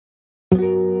We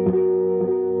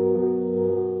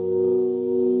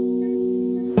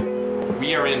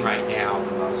are in right now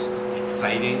the most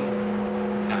exciting,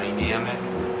 dynamic,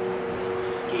 and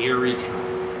scary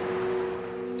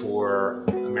time for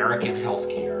American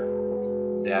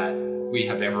healthcare that we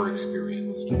have ever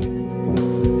experienced.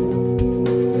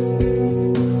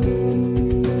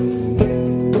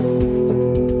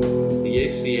 The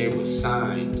ACA was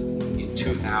signed in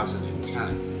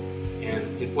 2010,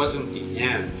 and it wasn't the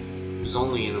end. It was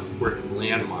only an important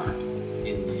landmark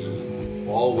in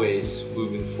the always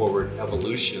moving forward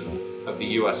evolution of the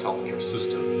U.S. healthcare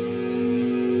system.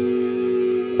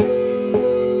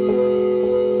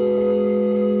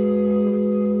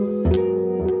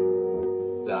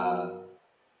 The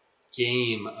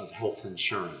game of health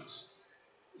insurance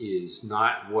is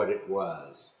not what it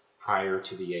was prior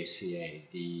to the ACA.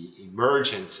 The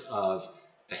emergence of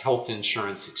the health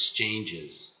insurance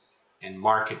exchanges and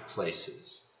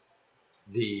marketplaces,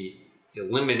 the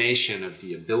elimination of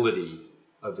the ability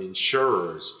of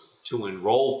insurers to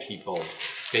enroll people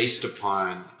based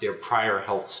upon their prior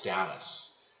health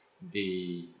status,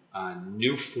 the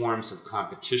new forms of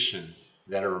competition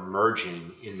that are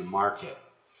emerging in the market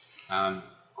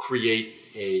create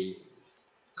a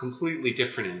completely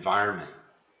different environment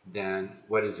than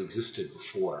what has existed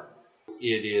before.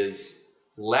 It is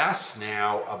less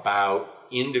now about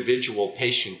individual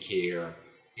patient care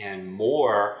and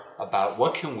more about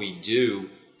what can we do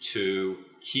to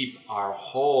keep our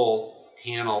whole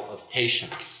panel of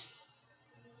patients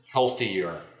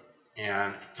healthier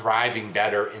and thriving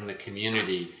better in the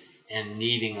community and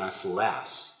needing us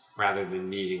less rather than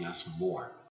needing us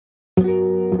more.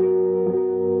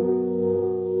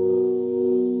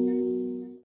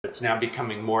 What's now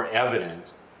becoming more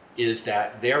evident is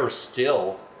that there are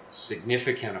still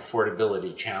significant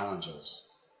affordability challenges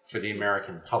for the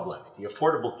American public. The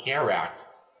Affordable Care Act,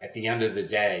 at the end of the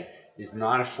day, is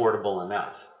not affordable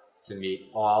enough to meet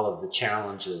all of the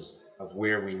challenges of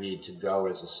where we need to go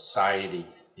as a society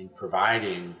in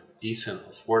providing decent,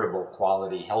 affordable,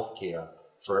 quality health care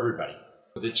for everybody.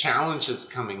 The challenges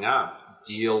coming up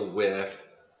deal with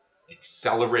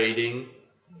accelerating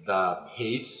the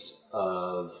pace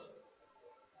of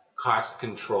cost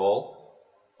control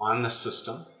on the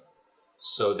system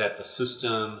so that the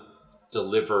system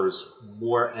delivers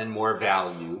more and more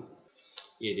value.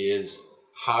 It is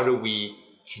how do we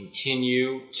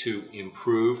continue to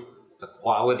improve the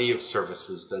quality of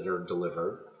services that are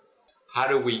delivered? How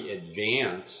do we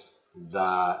advance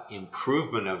the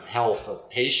improvement of health of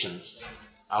patients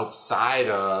outside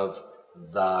of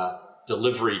the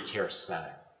delivery care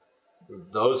setting?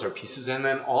 Those are pieces. And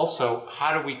then also,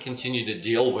 how do we continue to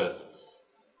deal with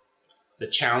the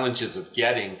challenges of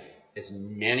getting as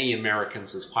many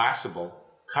Americans as possible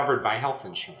covered by health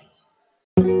insurance?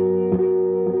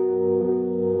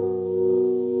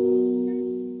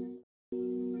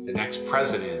 The next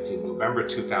president in November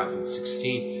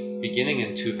 2016, beginning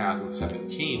in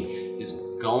 2017, is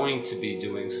going to be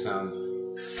doing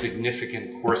some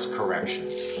significant course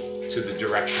corrections to the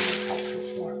direction of health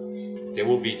reform. There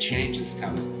will be changes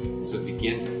coming, so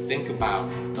begin to think about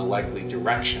the likely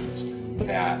directions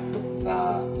that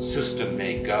the system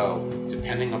may go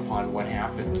depending upon what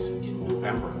happens in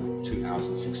November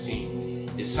 2016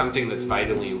 is something that's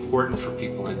vitally important for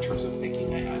people in terms of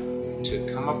thinking ahead. To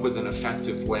come up with an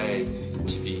effective way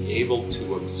to be able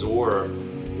to absorb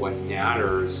what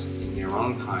matters in their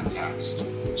own context,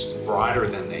 which is broader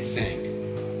than they think,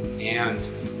 and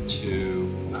to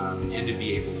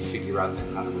be able to figure out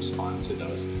then how to respond to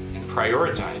those and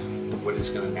prioritize what is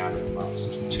going to matter the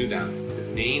most to them. The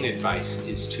main advice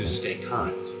is to stay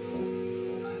current.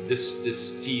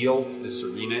 This field, this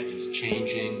arena is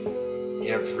changing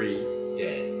every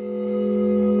day.